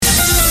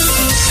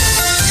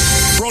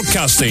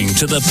broadcasting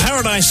to the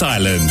Paradise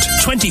Island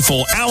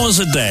 24 hours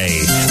a day.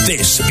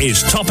 This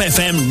is Top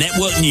FM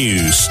Network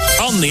News.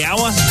 On the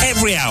hour,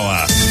 every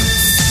hour.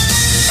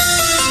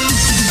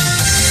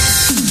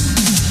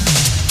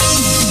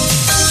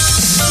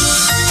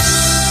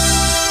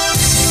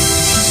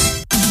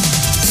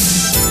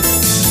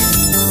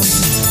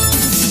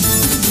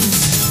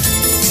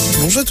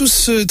 Bonjour à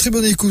tous, très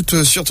bonne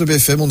écoute sur Top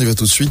FM. On y va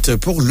tout de suite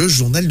pour le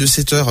journal de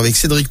 7h avec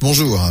Cédric.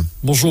 Bonjour.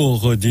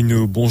 Bonjour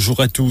Dino, bonjour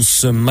à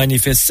tous.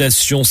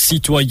 Manifestation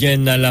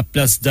citoyenne à la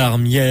place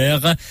d'Armes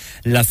hier.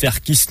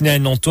 L'affaire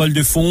Kisnen en toile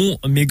de fond,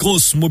 mais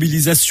grosse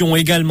mobilisation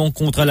également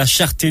contre la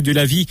cherté de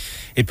la vie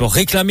et pour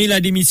réclamer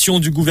la démission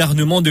du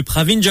gouvernement de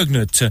Pravin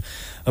Jugnauth.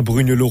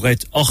 Bruno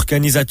Lorette,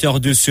 organisateur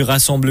de ce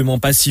rassemblement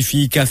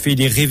pacifique, a fait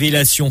des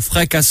révélations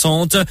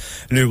fracassantes.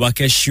 Le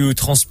Wakashiu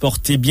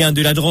transportait bien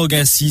de la drogue,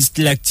 insiste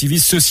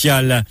l'activiste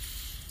social.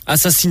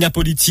 Assassinat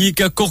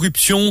politique,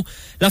 corruption,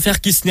 l'affaire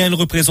Kisnen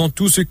représente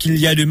tout ce qu'il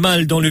y a de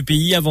mal dans le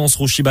pays, avance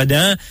Rocher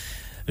Badin.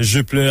 Je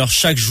pleure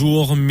chaque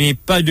jour, mais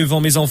pas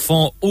devant mes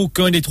enfants.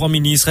 Aucun des 3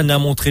 ministres n'a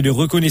montré de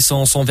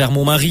reconnaissance envers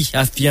mon mari,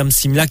 affirme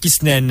Simla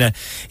Kisnen.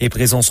 Et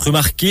présence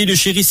remarquée de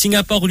Chéri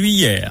Singapore lui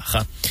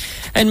hier.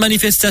 Une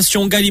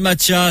manifestation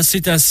Galimatia,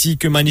 c'est ainsi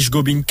que Manish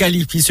Gobin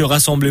qualifie ce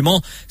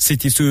rassemblement.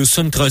 C'était ce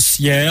Suntrust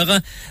hier.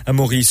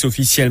 Maurice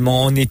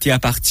officiellement en était à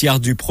partir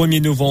du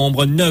 1er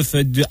novembre, 9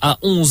 à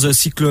 11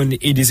 cyclones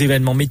et des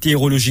événements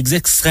météorologiques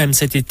extrêmes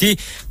cet été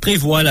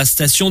prévoit la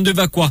station de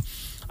Vakwa.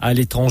 À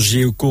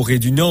l'étranger, au Corée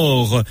du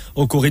Nord,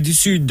 au Corée du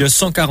Sud,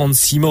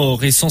 146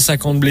 morts et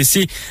 150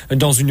 blessés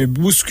dans une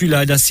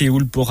bousculade à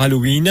Séoul pour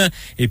Halloween.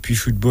 Et puis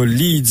football,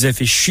 Leeds a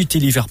fait chuter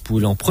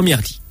Liverpool en Première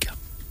Ligue.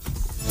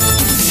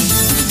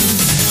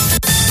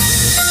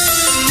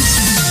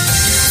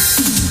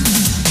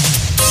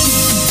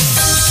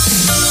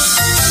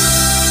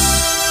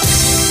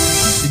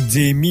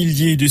 Des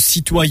milliers de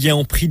citoyens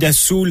ont pris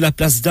d'assaut la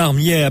place d'Armes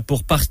hier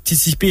pour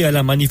participer à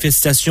la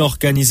manifestation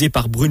organisée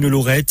par Bruno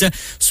Lorette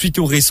suite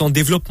au récent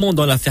développement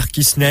dans l'affaire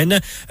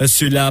Kisnen.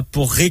 Cela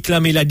pour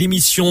réclamer la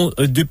démission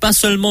de pas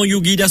seulement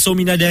Yogida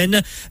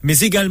Sominaden,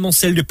 mais également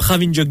celle de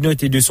Pravin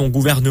Jugnauth et de son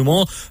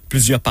gouvernement.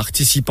 Plusieurs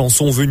participants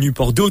sont venus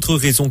pour d'autres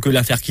raisons que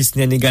l'affaire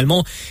Kisnen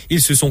également.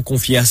 Ils se sont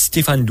confiés à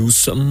Stéphane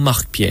Douce,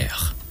 Marc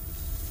Pierre.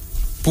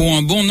 Pour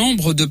un bon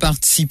nombre de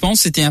participants,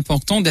 c'était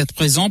important d'être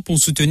présent pour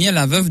soutenir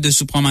la veuve de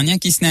Subramanian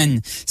Kisnen,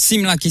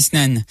 Simla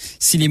Kisnen.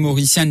 Si les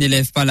Mauriciens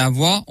n'élèvent pas la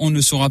voix, on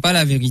ne saura pas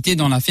la vérité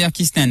dans l'affaire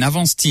Kisnen,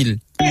 avance-t-il.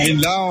 On est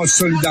là en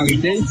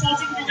solidarité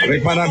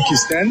avec Madame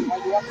Kisnen,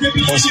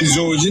 parce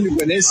qu'aujourd'hui nous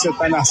connaissons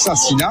c'est un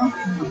assassinat,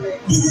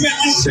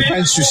 c'est pas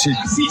un suicide.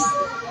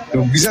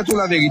 Donc, vous êtes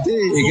la vérité,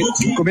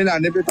 et combien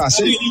d'années peut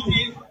passer?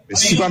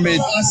 Si pas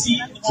mettre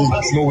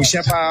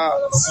Mauricien pas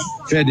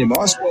faire des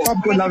morts, pas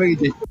pour la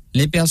vérité.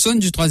 Les personnes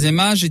du troisième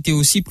âge étaient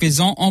aussi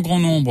présentes en grand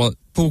nombre.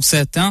 Pour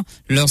certains,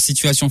 leur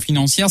situation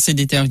financière s'est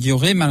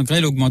détériorée malgré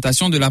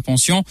l'augmentation de la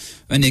pension.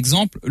 Un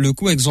exemple, le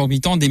coût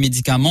exorbitant des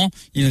médicaments.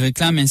 Ils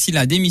réclament ainsi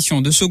la démission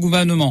de ce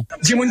gouvernement.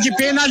 Du monde qui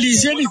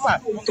pénalise, il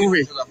faut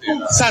trouver.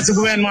 Ça, ce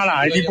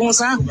gouvernement-là, il dit bon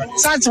ça.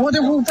 Ça, il faut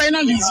vous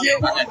pénaliser.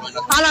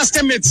 À la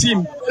système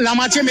médecine, la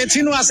moitié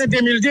médecine, c'est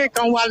 2002,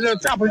 quand on va le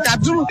taper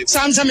 4 jours.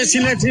 Ça, c'est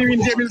médecine, c'est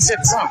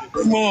 2700.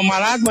 Bon,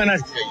 malade,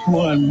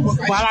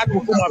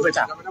 beaucoup moins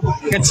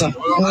peut-être.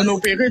 On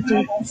opère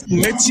tout.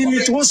 Médecine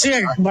est trop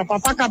sérieux. On va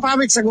pas capable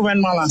avec ce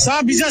gouvernement-là. Ça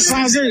a bien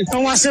changé.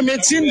 On va se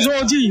médecine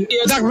aujourd'hui.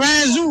 Dans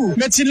 20 jours,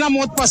 médecine là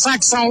monte pas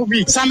 500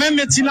 oubliés. Ça même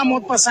médecine là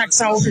monte pas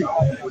 500 oubliés.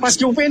 Parce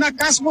qu'on paye la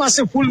casse pour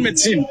assez full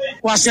médecine.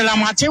 Ou c'est la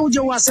moitié ou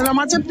c'est la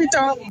moitié plus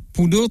tard.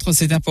 Pour d'autres,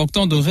 c'est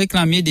important de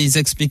réclamer des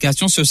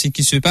explications sur ce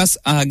qui se passe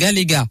à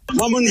Galega.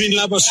 Moi, je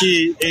viens là parce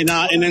qu'il y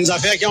a une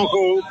affaire qui est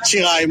encore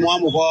tirée à moi.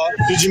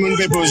 Tout le monde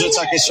peut poser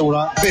cette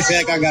question-là. Je peux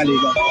faire qu'à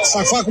Galega.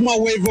 Chaque fois que moi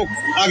évoque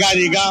à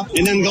Galega,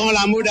 il y a une grande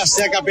mode à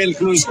ce qu'on appelle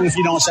clause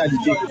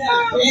confidentialité.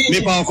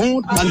 Mais par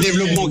contre, dans le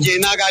développement qui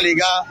est à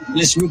Galega,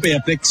 laisse-nous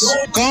perplexe.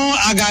 Quand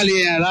à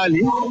Galega, là,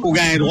 pour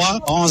gagner droit,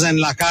 on a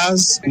la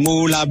case,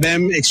 mot la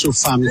BEM et sa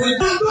femme.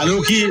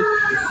 Alors qu'il y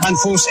a une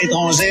force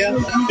étrangère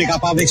qui est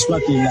capable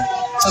d'exploiter là.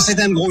 Ça, c'est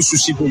un gros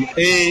souci pour nous.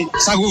 Et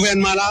ce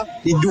gouvernement-là,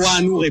 il doit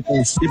nous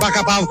répondre. Il n'est pas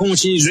capable de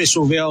continuer à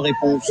sauver en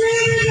réponse.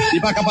 Il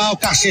n'est pas capable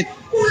de cacher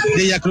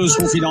des clauses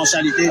de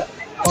confidentialité.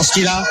 Parce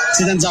qu'il a,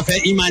 c'est une affaire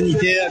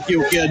humanitaire qui est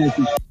au cœur de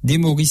tout. Des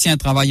Mauriciens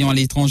travaillant à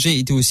l'étranger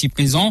étaient aussi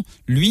présents.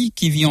 Lui,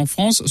 qui vit en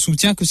France,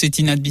 soutient que c'est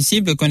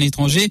inadmissible qu'un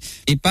étranger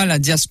n'ait pas la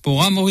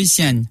diaspora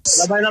mauricienne.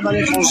 Là-bas, à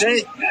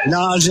l'étranger,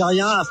 là,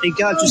 Algérien,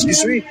 Africain, tout ce qui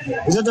suit,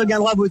 vous êtes un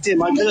droit à voter.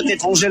 Malgré d'être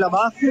étranger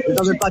là-bas, vous êtes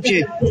dans le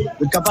papier.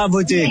 Vous êtes capable de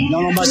voter dans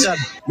l'ambassade.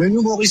 Mais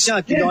nous,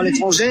 Mauriciens, qui sont à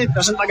l'étranger,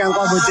 personne n'a le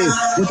droit à voter.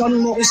 Autant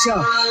nous, Mauriciens.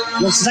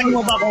 Donc, c'est ça qu'ils ne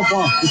vont pas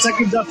comprendre. C'est ça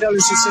qu'ils doivent faire le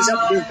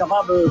nécessaire pour être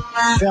capable de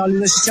faire le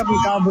nécessaire pour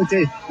être capable de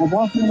voter.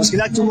 Comprends? Parce que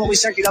là, tout le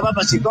Mauricien qui est là-bas,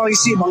 parce que quand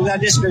ici,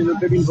 Bangladesh ne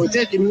peut plus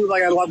voter, tout le monde va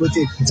avoir le droit de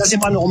voter. Ça, c'est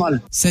pas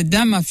normal. Cette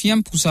dame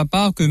affirme pour sa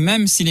part que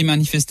même si les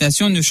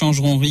manifestations ne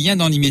changeront rien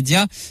dans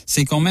l'immédiat,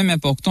 c'est quand même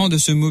important de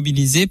se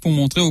mobiliser pour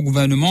montrer au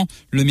gouvernement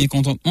le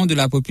mécontentement de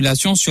la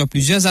population sur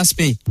plusieurs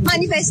aspects.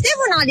 Manifester,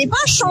 vous n'allez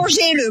pas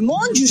changer le monde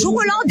du jour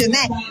au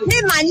lendemain. Mais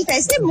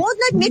manifester montre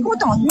notre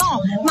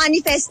mécontentement.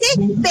 Manifester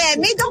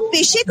permet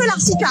d'empêcher que la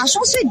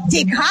situation se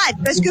dégrade.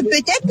 Parce que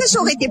peut-être que ça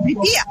aurait été plus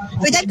pire.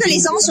 Peut-être que les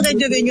gens seraient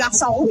devenus à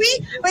 100 roupies.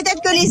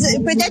 Peut-être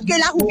que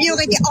la roupie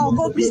aurait été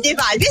encore plus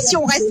dévaluée si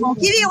on reste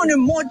tranquille et on ne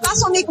montre pas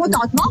son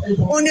mécontentement.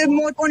 On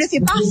ne fait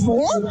pas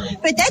front.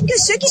 Peut-être que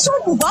ceux qui sont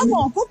au pouvoir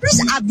vont encore plus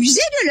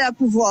abuser de leur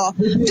pouvoir.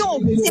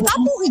 Donc, c'est pas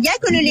pour rien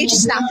que le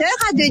législateur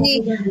a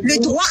donné le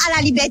droit à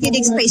la liberté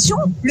d'expression,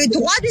 le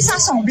droit de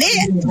s'assembler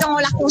dans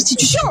la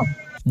Constitution.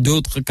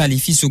 D'autres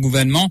qualifient ce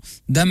gouvernement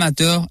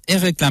d'amateur et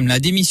réclament la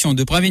démission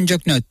de Pravin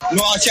Joknot.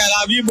 Non, c'est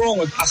la vie bon,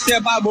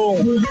 c'est pas bon.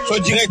 Sa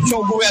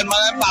direction gouvernement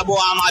pas bon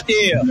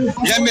amateur.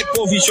 J'aime être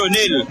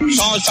professionnel.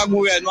 Sans sa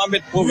gouvernement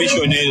être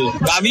professionnel.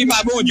 La vie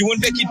pas bon, du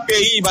monde fait quitter le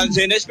pays, van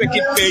jeunesse fait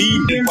quitter le pays.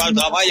 Il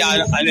va travailler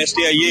à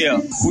l'extérieur.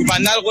 Oui,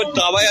 pendant le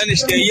travail à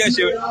l'extérieur,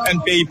 c'est un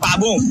pays pas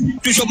bon.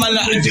 Tout simplement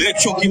la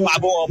direction qui pas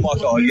bon en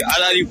passant.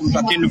 Alors il faut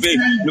que nous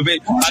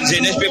van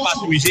jeunesse peut pas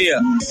s'amuser.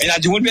 Et là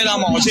du monde peut la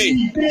manger.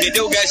 C'était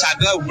au gars ça.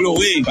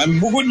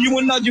 Beaucoup de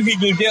monde a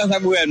difficulté à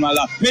ce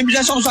gouvernement-là. Même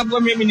bien son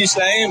premier ministre.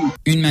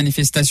 Une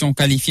manifestation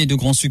qualifiée de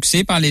grand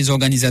succès par les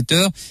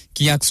organisateurs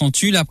qui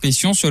accentue la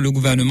pression sur le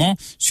gouvernement,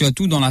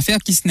 surtout dans l'affaire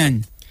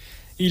Kisnen.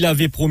 Il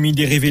avait promis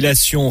des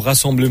révélations au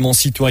rassemblement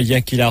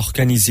citoyen qu'il a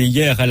organisé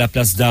hier à la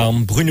place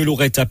d'Armes. Bruno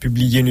Lorette a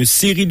publié une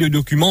série de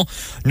documents,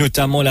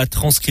 notamment la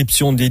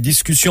transcription des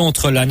discussions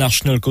entre la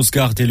National Coast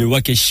Guard et le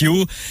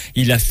Wakieshoe.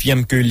 Il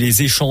affirme que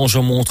les échanges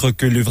montrent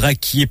que le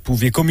vraquier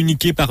pouvait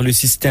communiquer par le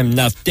système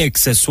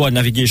Navtex, soit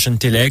Navigation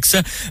Telex.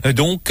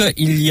 Donc,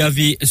 il y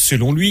avait,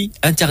 selon lui,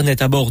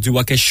 Internet à bord du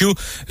Wakieshoe,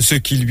 ce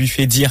qui lui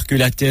fait dire que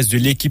la thèse de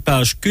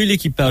l'équipage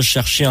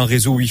cherchait un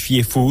réseau Wi-Fi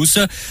est fausse.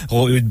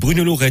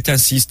 Bruno Lorette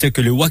insiste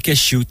que le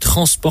Wakieshoe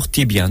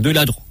transportait bien de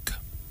la drogue.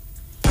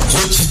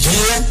 Je dis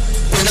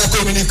que la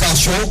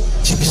communication,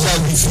 tu peux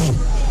Wi-Fi.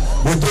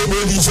 Mais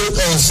démolisez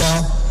comme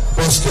ça,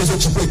 parce que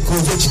tu peux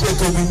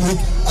communiquer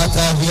à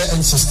travers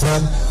un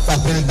système qui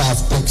s'appelle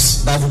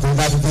Navtex,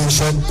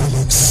 Navigation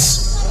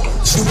Telex.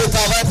 Si vous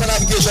travaillez pour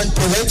Navigation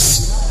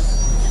Telex,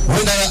 vous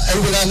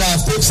avez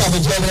Navtex, ça veut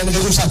dire que le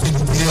réseau s'appelle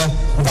Wi-Fi,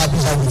 on va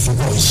plus à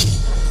Wi-Fi ici.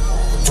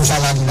 Tout ça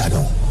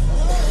là-dedans.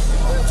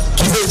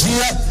 Qui veut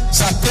dire,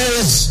 sa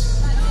thèse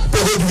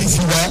produit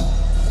final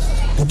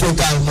est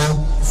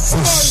totalement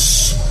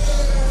fausse.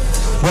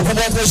 Vous pouvez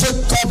montrer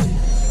comme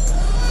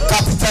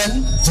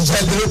capitaine du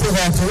diable peut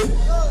rentrer,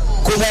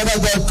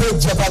 commandant d'un club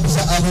qui n'a pas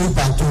besoin d'arriver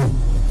partout,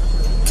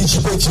 qui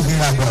tu peux tirer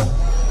là-bas,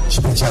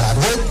 tu peux tirer à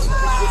droite.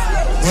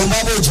 Et moi,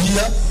 je dis,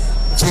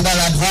 c'est dans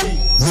la droite,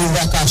 le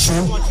Wakieshoe,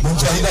 nous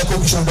sommes dans la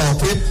commission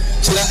d'enquête,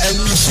 c'est la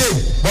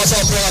MIC, dans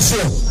sa opération.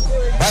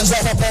 Dans sa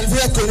enfants pas lever,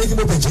 connaît qui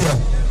me peut dire.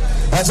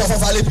 Dans sa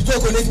enfants aller plutôt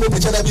connaît qui me peut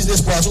dire la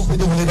business poisson pour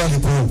dérouler dans les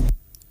pots.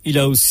 Il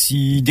a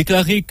aussi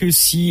déclaré que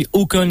si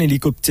aucun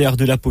hélicoptère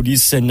de la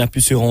police n'a pu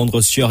se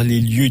rendre sur les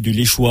lieux de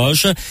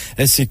l'échouage,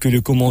 c'est que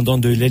le commandant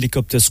de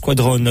l'hélicoptère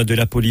squadron de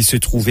la police se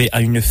trouvait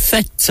à une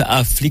fête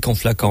à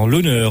Flic-en-Flac en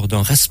l'honneur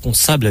d'un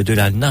responsable de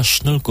la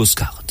National Coast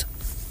Guard.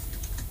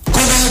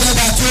 Commandant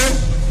bateau,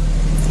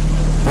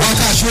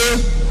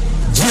 Wakieshoe,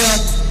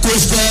 direct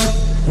Coast Guard,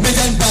 mettez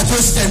un bateau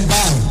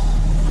stand-by.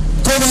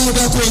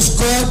 Commandant Coast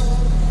Guard,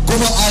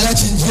 comment Alain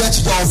Tindia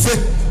tu t'en fais?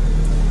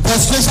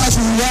 Parce que ça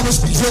joue là, parce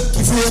qu'il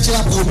faut retirer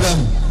le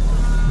problème.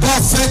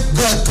 Dans fait,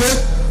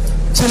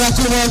 c'est la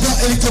commandant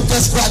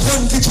hélicoptère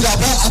squadron qui est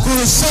là-bas. À cause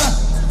de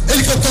ça,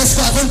 hélicoptère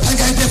squadron pas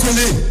gagné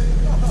décoller.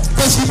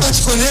 Parce qu'il pas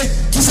connaît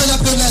qui fait la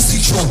pleine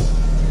instruction.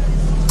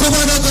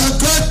 Commandant d'un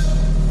code,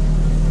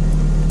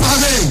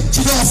 pareil,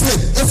 tu t'en fais.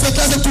 Et fait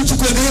là, tout tu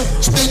connais,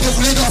 tu peux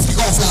dérouler dans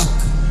Flic-en-Flac.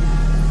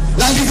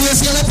 La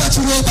livraison, elle n'est pas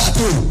toujours au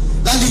bateau.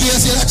 La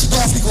livraison, elle est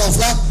dans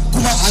Flic-en-Flac.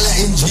 Comment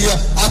Alain Tindia,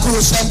 à cause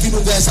de ça, qui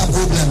nous gagne ce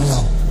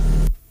problème-là.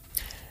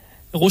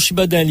 Rochi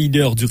Badin,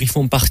 leader du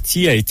Reform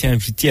Party, a été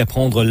invité à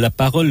prendre la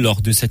parole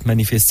lors de cette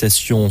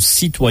manifestation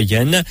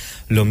citoyenne.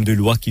 L'homme de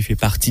loi qui fait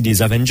partie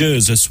des Avengers,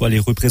 soit les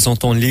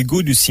représentants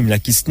légaux du Simla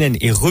Kisnen,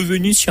 est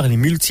revenu sur les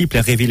multiples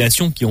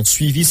révélations qui ont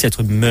suivi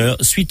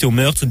suite au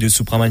meurtre de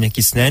Subramania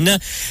Kisnen.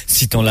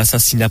 Citant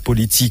l'assassinat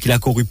politique, la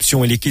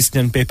corruption et les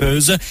Kisnen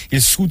Papers,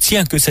 il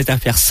soutient que cette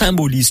affaire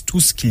symbolise tout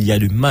ce qu'il y a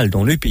de mal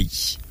dans le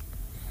pays.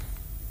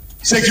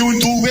 C'est que vous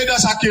trouvez dans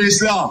sa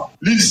caisse-là,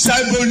 il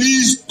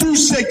symbolise tout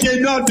ce qui est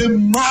de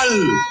mal,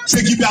 ce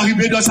qui peut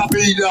arriver dans ce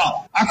pays-là.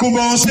 À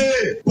commencer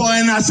par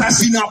un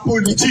assassinat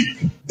politique.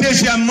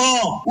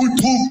 Deuxièmement, on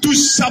trouve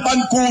tous ça ban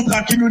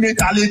contrat qui nous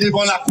est allé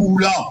devant la cour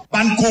là.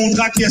 Ban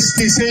contrat qui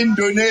est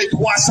donné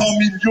 300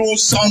 millions,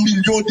 100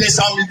 millions,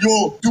 200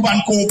 millions. Tout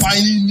ban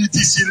compagnie,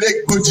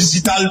 Nitisilek,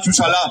 Digital, tout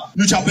ça là.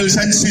 Nous appelons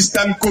ça un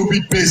système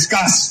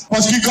Covid-Pescas.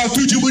 Parce que quand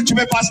tout le monde, tu ne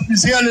peux pas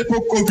se à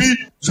l'époque Covid,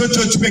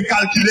 tu peux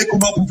calculer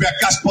comment pour faire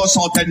cash pour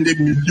centaines de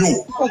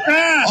millions.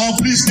 En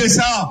plus de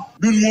ça,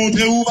 nous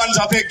montrer où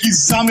van affaires qui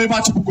jamais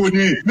pas tu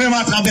connais. Même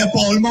à travers le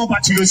Parlement, pas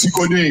tu le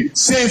connais.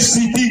 Safe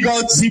City,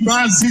 God,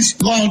 Siman,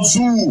 30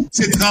 jours.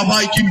 C'est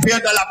travail qu'il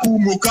fait dans la cour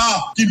Moka,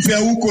 qu'il fait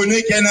où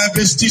connaît qu'il y a un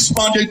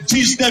investissement de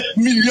 19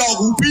 millions de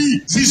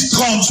roupies.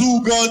 30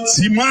 jours, God,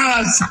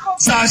 Siman,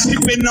 ça, c'est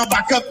pénant,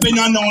 backup,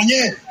 pénant, non,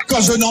 rien.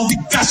 Quand je n'ai envie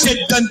de cacher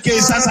d'un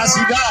caisse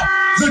assassinat,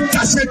 je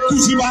cachette tout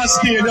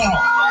ce qui est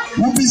là.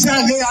 Ou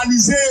bien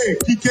réaliser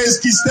qui qu'est-ce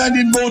qui se donne,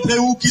 une montre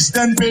où qui se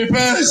donne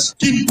papers,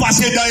 qui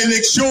passait dans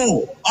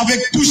l'élection, avec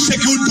tout ce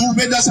que vous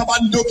trouvez dans sa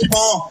bande de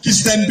documents, qui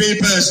se donne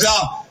papers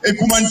là, et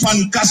comment une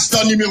fan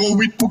caston numéro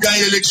 8 pour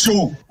gagner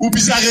l'élection. Ou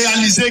bien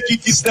réaliser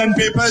qui se donne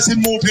papers,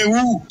 une montre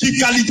où, qui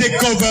qualité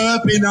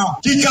cover-up et là,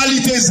 qui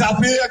qualité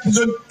zappé, qui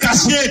se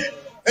cachette,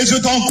 et je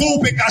t'en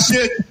coupe et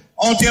cachette,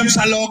 en termes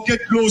de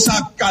l'enquête,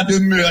 ça, cas de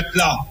meurtre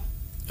là.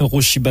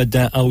 Rochi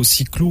Badin a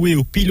aussi cloué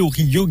au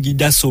pilori Yogi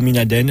Dasso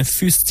Minaden,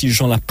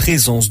 fustigeant la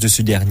présence de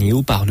ce dernier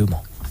au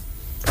Parlement.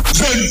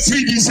 Je ne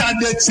finis ça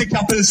net, c'est qu'il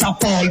appelle ça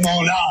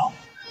Parlement là.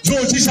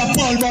 Je dis ça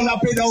Parlement là,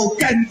 pédant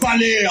aucun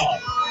palais.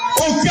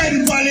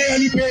 Aucun palais,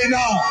 il pédant.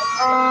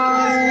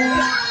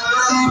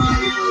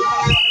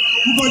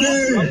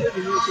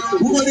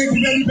 Vous connaissez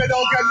qu'il y a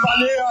aucun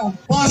palais.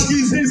 Parce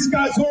qu'ils disent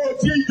qu'à son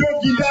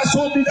Yogi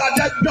Dasso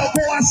Minaden, ils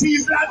sont assis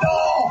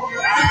là-dedans.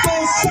 Ils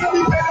sont ça,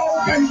 ils pédant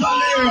aucun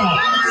palais.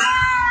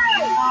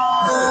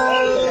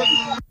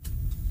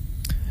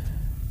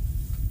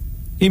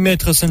 Et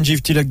maître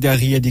Sanjeev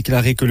Tilakdari a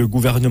déclaré que le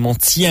gouvernement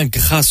tient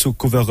grâce au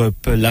cover-up.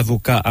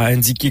 L'avocat a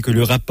indiqué que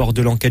le rapport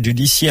de l'enquête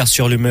judiciaire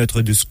sur le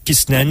meurtre de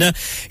Kisnen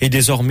est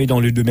désormais dans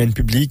le domaine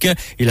public.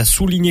 Il a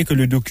souligné que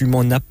le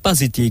document n'a pas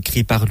été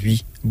écrit par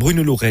lui,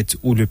 Bruno Lorette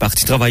ou le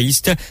Parti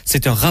travailliste.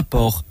 C'est un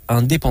rapport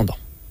indépendant.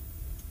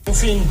 Nous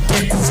avons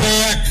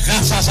découvert,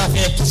 grâce à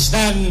l'affaire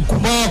Kisnen,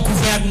 comment le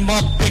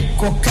gouvernement paie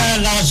coquin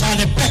l'argent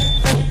des peuples.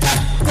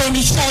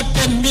 Commission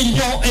de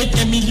millions et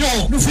des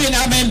millions. Nous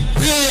faisons même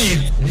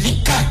preuve,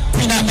 l'ICA, nous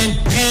faisons même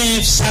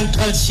preuve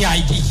Central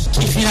CID,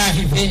 qui finit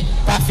arriver,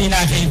 pas finit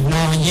arriver,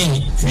 non, rien.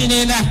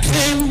 Finit la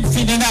crime,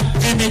 finit la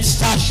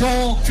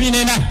préméditation,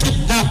 finit la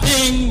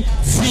kidnapping,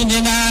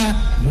 finit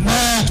la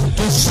meurtre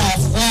de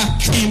sang-froid,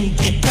 crime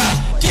d'État,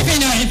 qui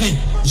finit arriver.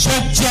 Je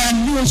dis à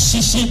nous,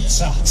 ici,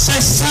 ça.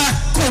 C'est ça,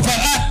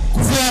 cover-up.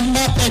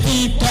 Gouvernement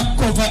pays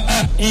de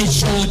cover-up. Et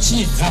je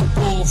dis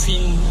rapport fin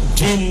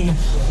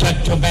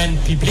de domaine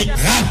public.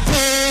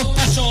 Rapport,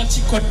 pas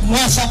sorti contre moi,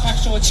 ça, pas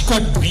sorti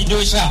contre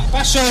Bruno, ça.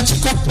 Pas sorti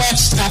contre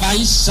Parti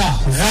travailliste, ça.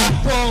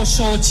 Rapport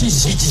sorti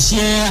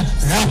judiciaire.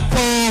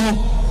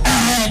 Rapport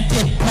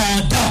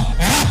indépendant.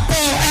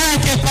 Rapport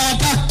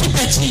indépendant qui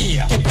peut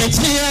dire. Qui peut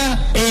dire,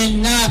 et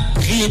n'a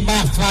prima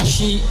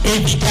facie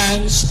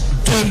évidence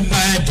de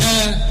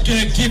murder,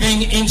 de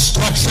giving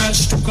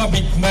instructions to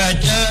commit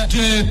murder,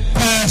 de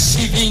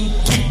perceiving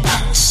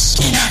kickbacks.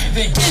 Qui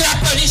n'arrive, qui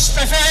la police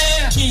peut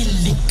faire, qui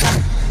l'ICA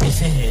peut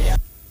faire.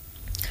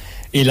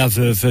 Et la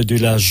veuve de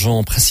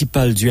l'agent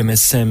principal du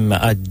MSM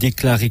a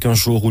déclaré qu'un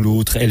jour ou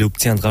l'autre, elle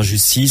obtiendra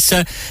justice.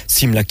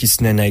 Simla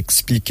Kisnen a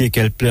expliqué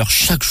qu'elle pleure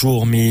chaque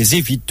jour, mais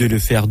évite de le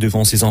faire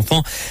devant ses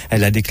enfants.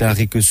 Elle a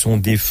déclaré que son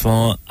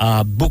défunt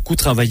a beaucoup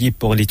travaillé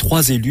pour les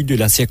 3 élus de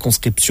la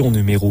circonscription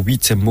numéro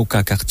 8,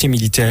 Moka, quartier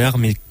militaire,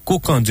 mais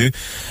qu'aucun d'eux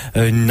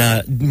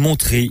n'a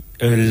montré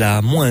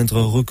la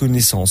moindre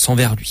reconnaissance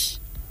envers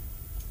lui.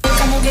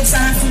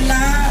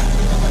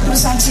 Je me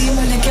sentis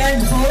mon cœur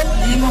gros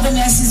et je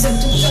remercie de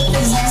toute votre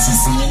présence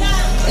ici.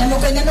 Et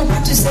je connais nos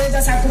pas tous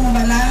dans sa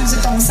combat-là,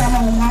 c'est ensemble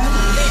à moi.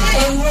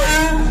 Et moi,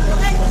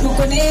 je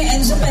connais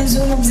un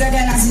jour, nous besoin de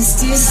la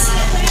justice.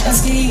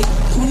 Parce que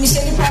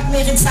Michel n'est pas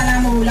mérite ça là.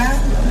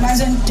 Moi,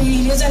 je ne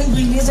brille,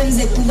 je ne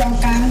sais tout dans le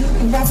calme.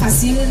 C'est pas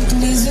facile. Tous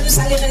les jours,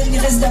 ça les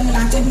reste dans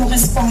la tête, mon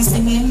réponse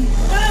même.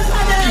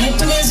 Et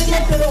tous les jours,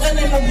 je pleurais,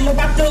 mais je ne peux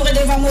pas pleurer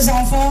devant mes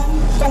enfants.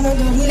 Comme on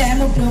dormit là,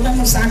 je pleurais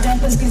mon sac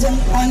parce que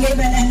on est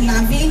dans la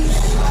vie.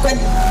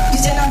 Je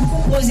n'ai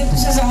beaucoup posé pour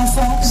ces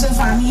enfants, pour ces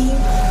familles.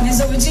 Mais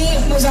aujourd'hui,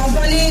 nos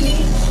enfants,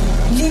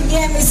 ils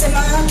bien, mais c'est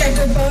marrant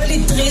quelque part,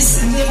 ils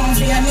tristes, ils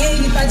renfermés,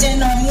 ils ne pas bien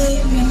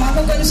dormir. Mais moi,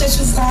 je connais ces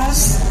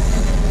souffrances.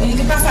 Il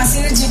n'est pas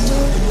facile du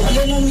tout.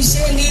 Et nous,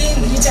 Michel,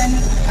 il est un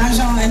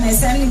agent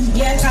MSM,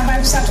 il a travaillé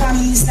pour sa 3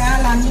 ministères,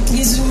 la nuit,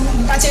 les jours.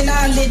 Il n'est pas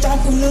dans les temps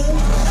pour nous.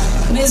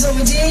 Mais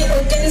aujourd'hui,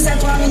 aucun de ces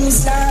 3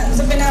 ministères,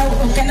 je n'ai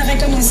aucune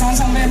reconnaissance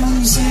envers mon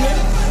Michel.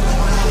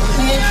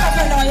 Mais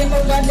après, il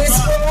me garde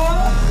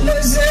l'espoir, le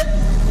jeu.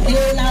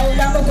 Et là,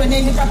 on me connaît,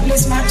 il n'est pas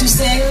plus smart tout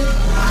seul.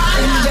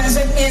 Et je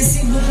merci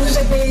beaucoup, je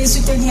peux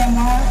soutenir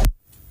moi.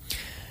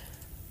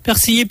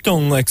 Percy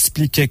Yepton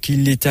explique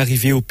qu'il est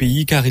arrivé au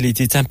pays car il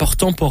était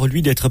important pour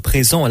lui d'être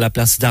présent à la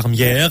place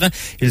d'Armières.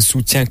 Il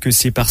soutient que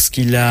c'est parce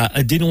qu'il a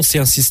dénoncé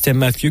un système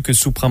mafieux que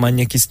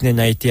Subramania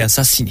Kisnen a été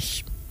assassiné.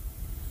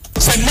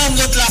 C'est le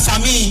membre de la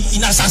famille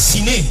il a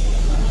assassiné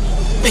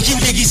et qui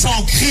déguise ça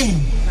en crime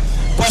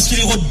parce qu'il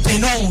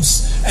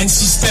dénonce un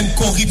système de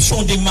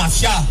corruption des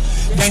mafias,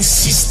 d'un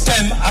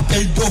système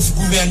appel d'offres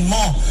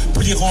gouvernement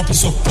pour les remplir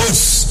ce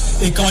poste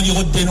Et quand il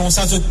dénonce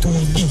ça, tout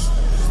dit.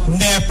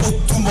 N'importe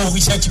tout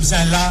Mauricien qui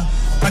vient là,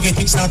 pas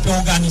que ça peut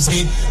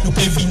organiser, nous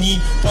peut venir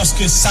parce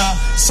que ça,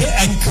 c'est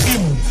un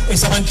crime. Et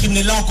ça va un crime,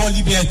 là encore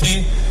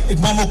liberté. Et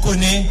moi, je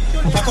connais,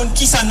 pas contre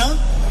qui ça non,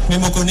 mais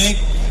je connais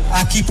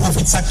à qui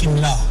profite ce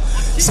crime-là.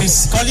 C'est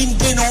quand il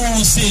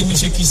dénonce,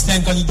 M.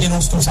 Christian, quand il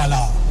dénonce tout ça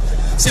là.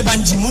 C'est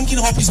Bandi Moun qui ne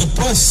remplit ce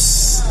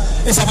poste.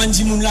 Et ça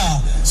Bandi Moun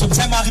là. C'est pour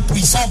ça Marie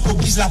Puissant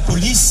propose la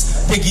police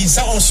déguise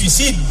ça en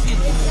suicide.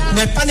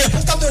 Mais pas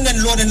n'importe quoi donner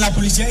l'ordre de la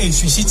police. Et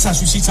suicide, ça,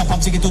 pas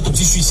parce que c'est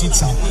autopsie suicide,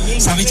 ça.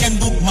 Ça veut dire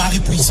donc Marie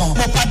Puissant.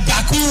 On pas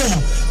d'accord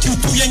que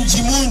tout y a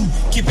Bandi Moun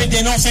qui peut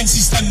dénoncer un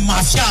système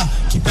mafia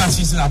qui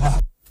persiste là-bas.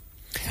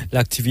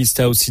 L'activiste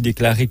a aussi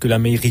déclaré que la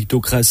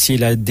méritocratie et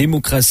la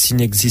démocratie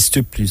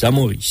n'existent plus à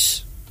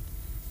Maurice.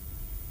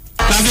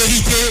 La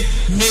vérité,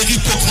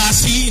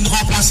 méritocratie ne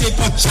remplaçait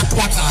pas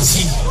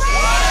tchatouacratie.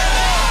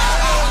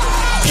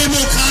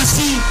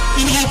 Démocratie,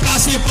 il ne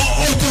remplaçait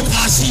pas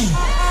autocratie.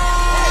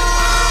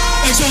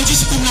 Et si on dit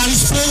c'est comme la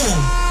liste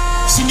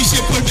si M.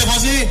 Paul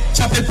Béranger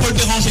s'appelle Paul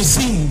Béranger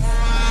Singh,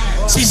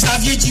 si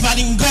Xavier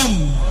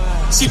Divalingam,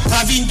 si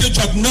Pravin de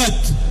Jognot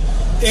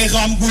et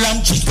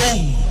Ramgoulam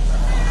Chitong,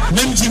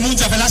 même Dimoun,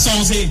 ça fait la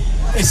changé.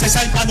 Et c'est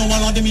ça le pas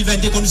normal en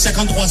 2022, quand nous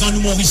 53 ans,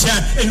 nous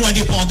Mauriciens et nous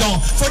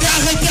indépendants. Il faut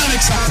arrêter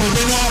avec ça. Il faut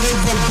arrêter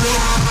vos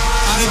blocs,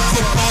 arrêter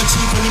vos partis,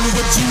 il faut nous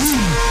voter Dimoun.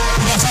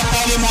 Dans ça,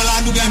 parlement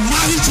là, nous gagnons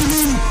Marie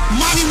Dimoun,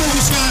 Marie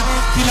Mauricien,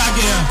 qui la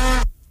guerre.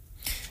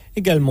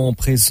 Également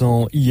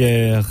présent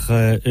hier,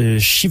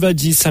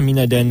 Shivaji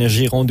Saminaden,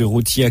 gérant de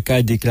Rotiaka,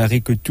 a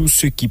déclaré que tous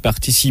ceux qui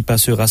participent à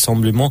ce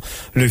rassemblement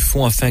le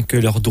font afin que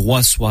leurs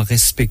droits soient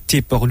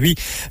respectés. Pour lui,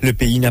 le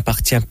pays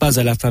n'appartient pas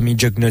à la famille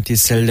Jugnot et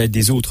celle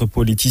des autres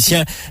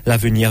politiciens.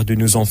 L'avenir de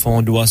nos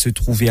enfants doit se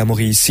trouver à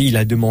Maurice. Il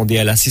a demandé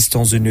à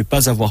l'assistance de ne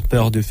pas avoir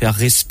peur de faire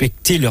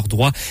respecter leurs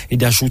droits et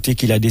d'ajouter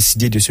qu'il a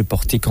décidé de se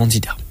porter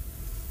candidat.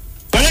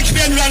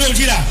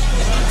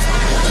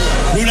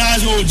 Nous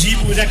l'avons dit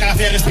pour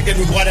faire respecter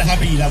nos droits dans ce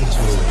pays-là.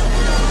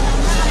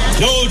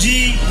 Nous avons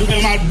dit, nous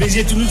devons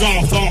baiser tous nos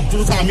enfants, toutes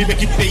nos familles, pour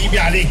quitter le pays,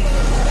 bien aller.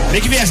 Mais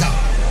qui fait ça?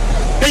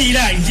 Le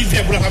pays-là, il dit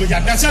fait pour la famille.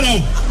 Personne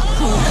non.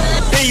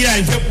 Le pays-là,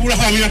 il fait pour la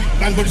famille,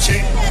 dans le politicien.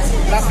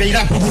 Le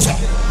pays-là, pour ça.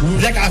 Nous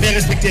devons faire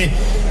respecter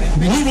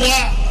nos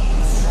droits,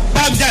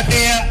 pas besoin de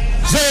faire.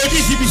 Je vous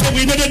dis, si nous sommes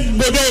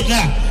nous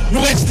là,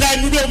 nous restons là,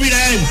 nous dormons là.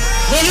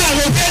 On a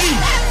le pays.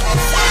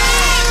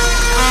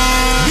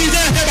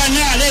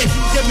 Allez,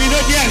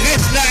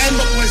 reste là, elle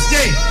va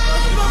rester.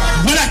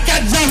 Voilà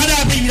 4 ans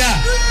dans le pays là.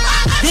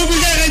 Nous vous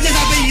rester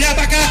dans le pays là,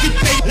 pas qu'à quitter le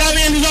pays. La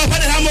vie nous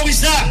enfants de la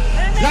Maurice là.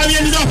 La vie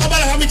nous enfants de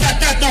la famille qui a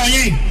 4 ans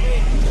rien.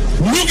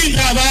 Nous qui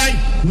travaillons,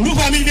 nous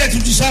familles bien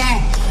tout ça.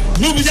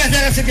 Nous vous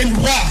faire respecter nos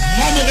droits.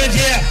 Moi, mon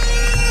dire,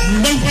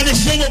 bonne prendre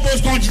décision, on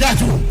pose candidat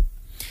tout.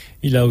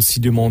 Il a aussi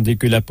demandé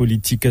que la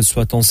politique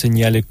soit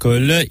enseignée à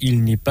l'école.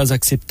 Il n'est pas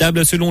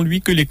acceptable, selon lui,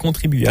 que les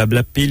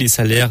contribuables paient les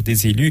salaires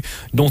des élus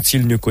dont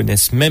ils ne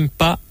connaissent même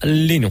pas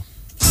les noms.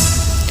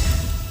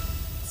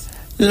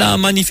 La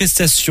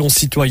manifestation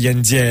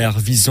citoyenne d'hier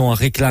visant à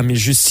réclamer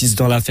justice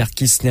dans l'affaire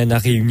Kisnen a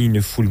réuni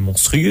une foule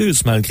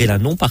monstrueuse malgré la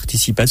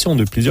non-participation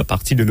de plusieurs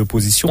partis de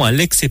l'opposition, à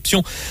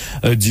l'exception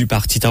du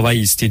Parti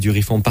travailliste et du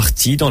Réforme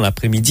Parti. Dans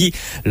l'après-midi,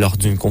 lors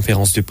d'une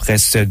conférence de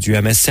presse du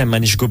MSM,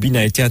 Manish Gobin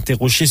a été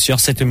interrogé sur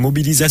cette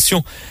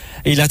mobilisation.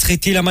 Il a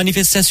traité la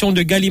manifestation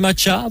de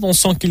Galimacha,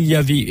 avançant qu'il y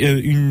avait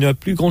une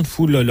plus grande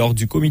foule lors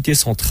du comité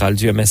central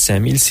du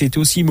MSM. Il s'est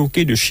aussi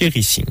moqué de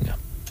Sherry Singh.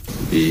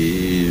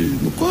 Et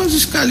pourquoi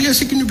jusqu'à là,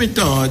 c'est que nous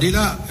pétons. Dès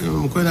là,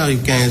 on arrive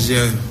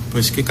 15h,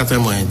 presque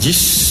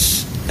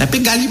 4h10. Un peu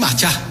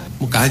Galimacha,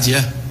 mon cas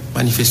dire,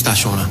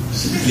 manifestation là.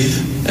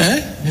 Hein?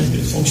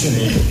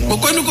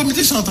 Pourquoi nous,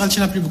 comité central, il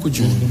n'y a plus beaucoup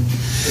de monde?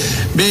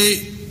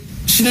 Mais,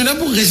 si nous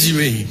avons pour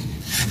résumer,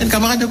 un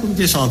camarade du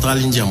comité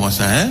central, il dit moi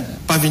ça, hein?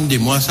 Pas venir de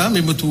moi ça,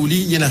 mais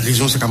il y a une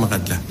raison, ce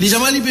camarade là. Les gens,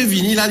 ils peuvent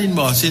venir là, ils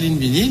marchent, ils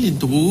viennent, ils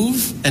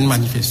trouvent une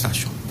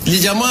manifestation.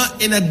 Les gens,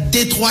 il y a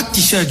 2-3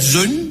 t-shirts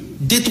jaunes,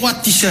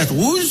 2-3 t-shirts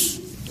rouges,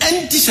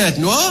 un t-shirt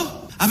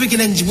noir, avec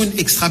un individu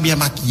extra bien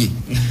maquillé.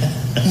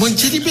 Mon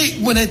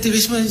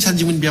intéressement, c'est un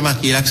individu bien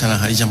maquillé là, que ça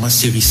a déjà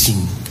série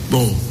signe.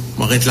 Bon,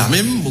 on arrête là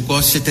même,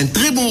 c'est un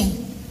très bon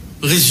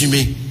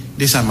résumé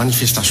de sa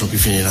manifestation qui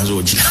finit là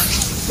aujourd'hui.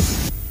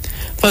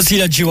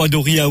 Fazila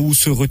Djiwadoriaou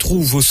se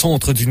retrouve au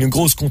centre d'une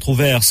grosse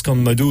controverse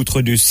comme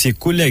d'autres de ses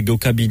collègues au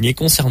cabinet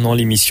concernant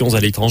les missions à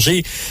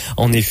l'étranger.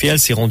 En effet, elle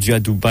s'est rendue à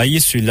Dubaï et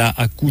cela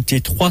a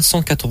coûté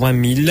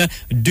 380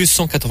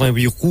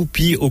 288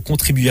 roupies aux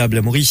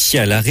contribuables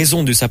mauriciens. La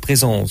raison de sa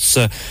présence,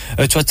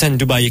 Twatan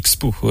Dubai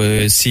Expo,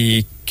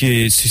 c'est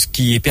ce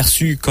qui est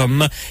perçu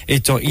comme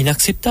étant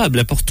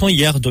inacceptable. Pourtant,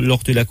 hier,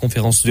 lors de la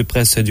conférence de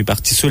presse du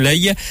Parti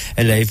Soleil,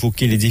 elle a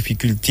évoqué les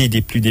difficultés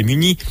des plus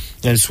démunis.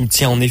 Elle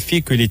soutient en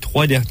effet que les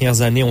 3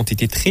 dernières années ont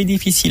été très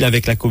difficiles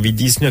avec la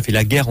Covid-19 et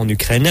la guerre en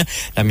Ukraine.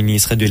 La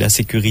ministre de la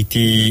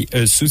Sécurité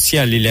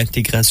sociale et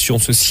l'intégration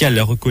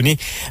sociale reconnaît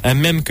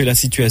même que la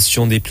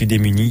situation des plus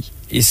démunis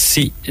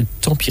s'est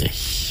empirée.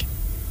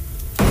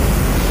 Vous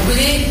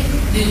voulez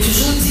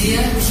toujours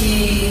dire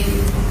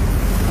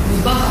que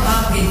nous pas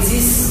capables de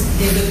 10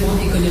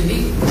 développement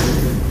économique.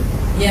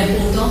 Il est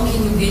important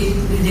qu'il nous ait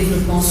le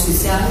développement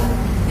social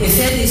et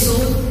faire des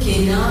choses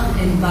qui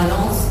ont une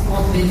balance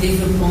entre le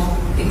développement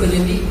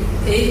économique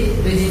et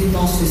le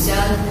développement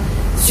social,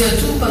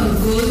 surtout comme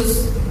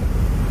cause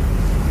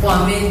pour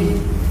amener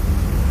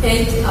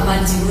aide à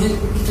Mandimoun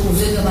qui trouve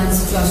dans une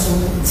situation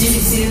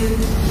difficile,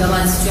 dans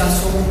une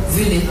situation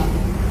vulnérable.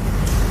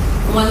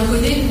 Comment nous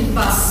connaître, nous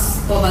passe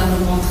par un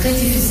moment très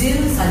difficile,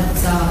 ça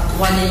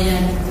 3 dernières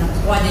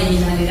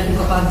années, on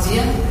peut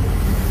dire.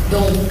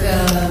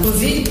 Donc,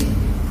 Covid,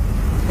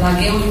 la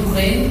guerre en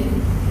Ukraine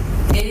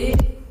et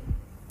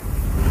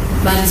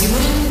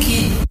Mandimoun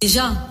qui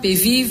déjà peut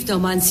vivre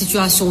dans une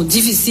situation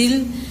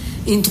difficile,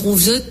 ils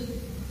trouvent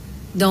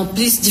dans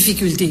plus de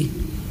difficultés.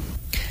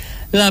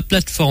 La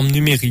plateforme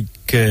numérique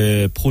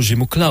projet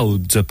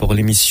MoCloud pour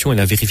l'émission et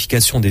la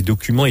vérification des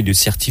documents et de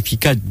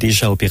certificats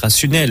déjà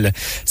opérationnels.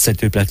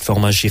 Cette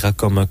plateforme agira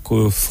comme un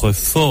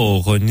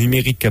coffre-fort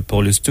numérique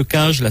pour le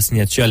stockage, la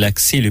signature,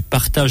 l'accès et le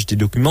partage des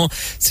documents.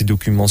 Ces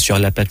documents sur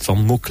la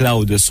plateforme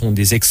MoCloud sont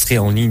des extraits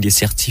en ligne des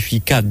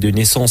certificats de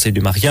naissance et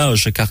de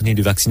mariage, carnets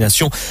de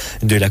vaccination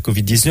de la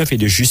Covid-19 et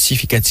de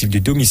justificatifs de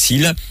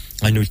domicile.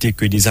 À noter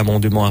que des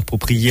amendements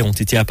appropriés ont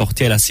été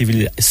apportés à la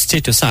Civil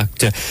Status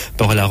Act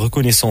pour la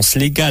reconnaissance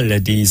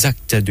légale des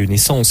actes de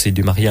naissance et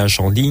de mariage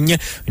en ligne.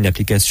 Une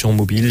application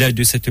mobile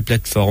de cette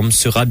plateforme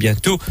sera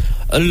bientôt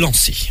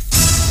lancée.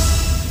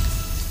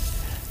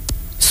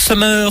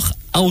 Summer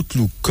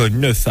Outlook,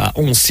 9 à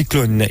 11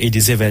 cyclones et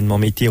des événements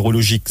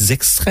météorologiques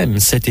extrêmes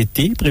cet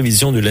été.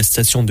 Prévision de la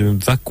station de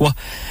Vakwa.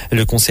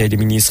 Le Conseil des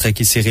ministres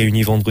qui s'est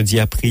réuni vendredi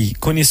a pris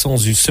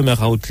connaissance du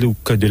Summer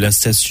Outlook de la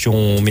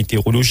station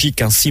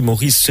météorologique. Ainsi,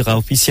 Maurice sera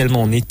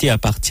officiellement en été à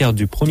partir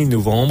du 1er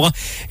novembre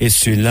et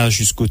cela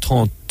jusqu'au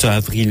 30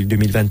 avril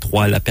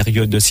 2023. La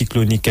période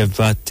cyclonique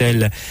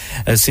va-t-elle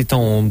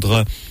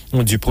s'étendre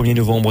du 1er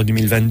novembre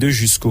 2022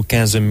 jusqu'au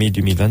 15 mai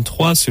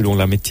 2023? Selon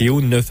la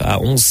météo, 9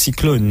 à 11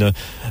 cyclones,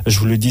 je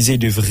vous le disais,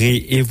 devraient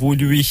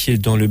évoluer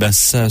dans le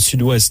bassin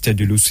sud-ouest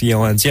de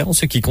l'océan Indien. En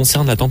ce qui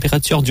concerne la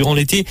température durant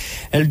l'été,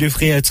 elle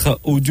devrait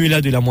être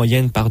au-delà de la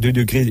moyenne par 2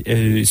 degrés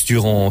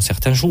durant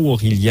certains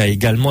jours. Il y a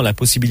également la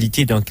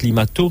possibilité d'un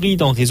climat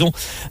torride en raison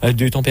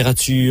de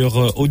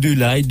températures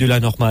au-delà de la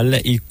normale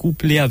et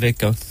couplée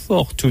avec un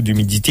fort taux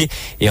d'humidité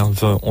et un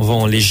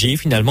vent léger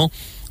finalement.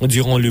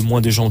 Durant le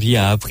mois de janvier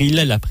à avril,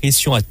 la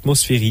pression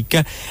atmosphérique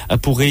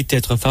pourrait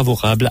être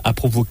favorable à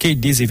provoquer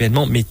des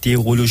événements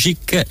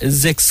météorologiques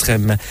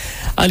extrêmes.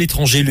 À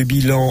l'étranger, le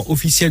bilan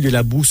officiel de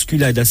la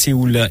bousculade à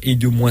Séoul est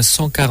d'au moins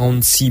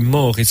 146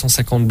 morts et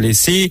 150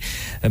 blessés.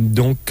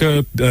 Donc,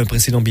 un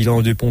précédent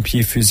bilan de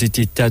pompiers faisait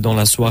état dans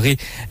la soirée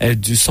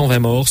de 120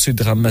 morts. Ce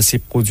drame s'est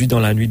produit dans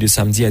la nuit de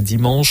samedi à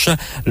dimanche.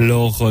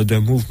 Lors d'un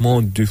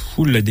mouvement de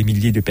foule, des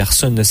milliers de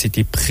personnes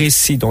s'étaient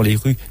pressées dans les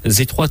rues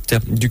étroites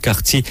du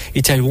quartier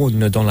Itaewon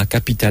dans la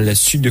capitale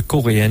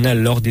sud-coréenne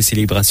lors des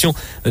célébrations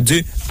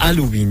de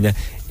Halloween.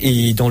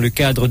 Et dans le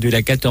cadre de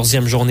la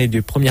 14e journée de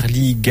Première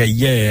Ligue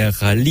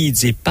hier,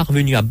 Leeds est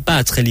parvenu à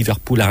battre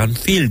Liverpool à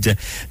Anfield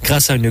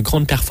grâce à une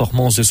grande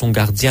performance de son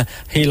gardien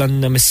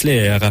Helen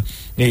Messler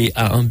et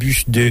à un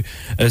but de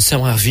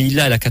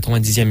Somerville à la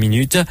 90e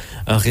minute.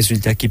 Un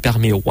résultat qui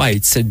permet aux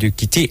Whites de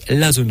quitter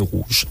la zone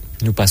rouge.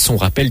 Nous passons au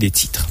rappel des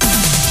titres.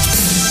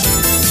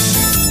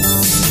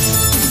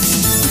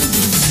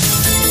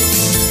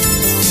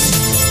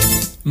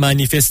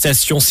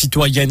 Manifestation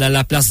citoyenne à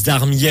la place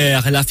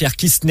d'Armières, l'affaire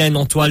Kisnen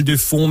en toile de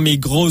fond, mais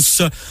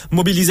grosse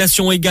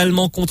mobilisation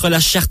également contre la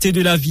cherté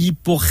de la vie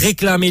pour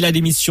réclamer la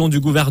démission du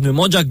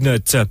gouvernement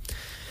Jagnot.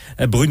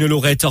 Bruno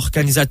Lorette,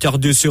 organisateur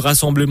de ce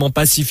rassemblement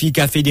pacifique,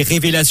 a fait des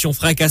révélations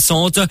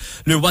fracassantes.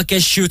 Le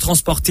Wakashio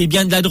transportait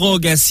bien de la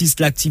drogue, insiste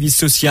l'activiste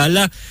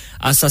social.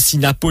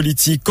 Assassinat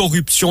politique,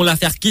 corruption,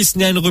 l'affaire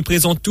Kisnen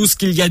représente tout ce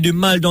qu'il y a de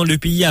mal dans le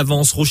pays,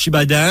 avance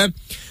Rochibadin.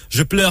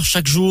 Je pleure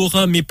chaque jour,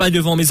 mais pas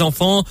devant mes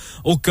enfants.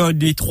 Aucun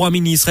des 3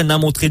 ministres n'a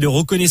montré de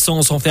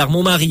reconnaissance envers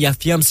mon mari,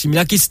 affirme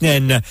Simla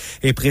Kisnen.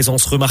 Et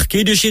présence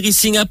remarquée de Sherry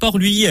Singh à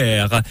Port-Louis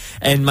hier.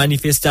 Une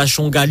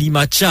manifestation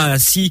Galimacha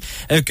ainsi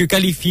que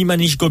qualifie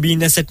Manish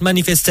Gobin. Cette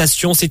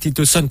manifestation, c'était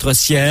au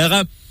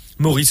Centre-Sière.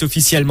 Maurice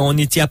officiellement en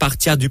été à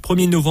partir du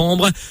 1er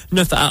novembre.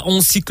 9 à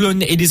 11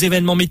 cyclones et des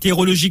événements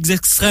météorologiques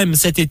extrêmes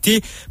cet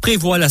été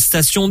prévoit la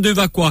station de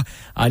Vakwa.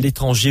 À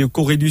l'étranger, au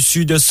Corée du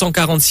Sud,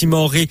 146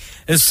 morts et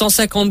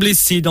 150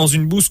 blessés dans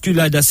une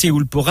bousculade à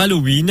Séoul pour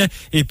Halloween.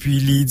 Et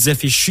puis Leeds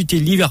fait chuter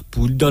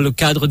Liverpool dans le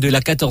cadre de la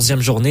 14e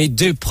journée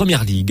de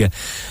Première Ligue.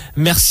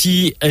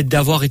 Merci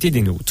d'avoir été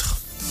des nôtres.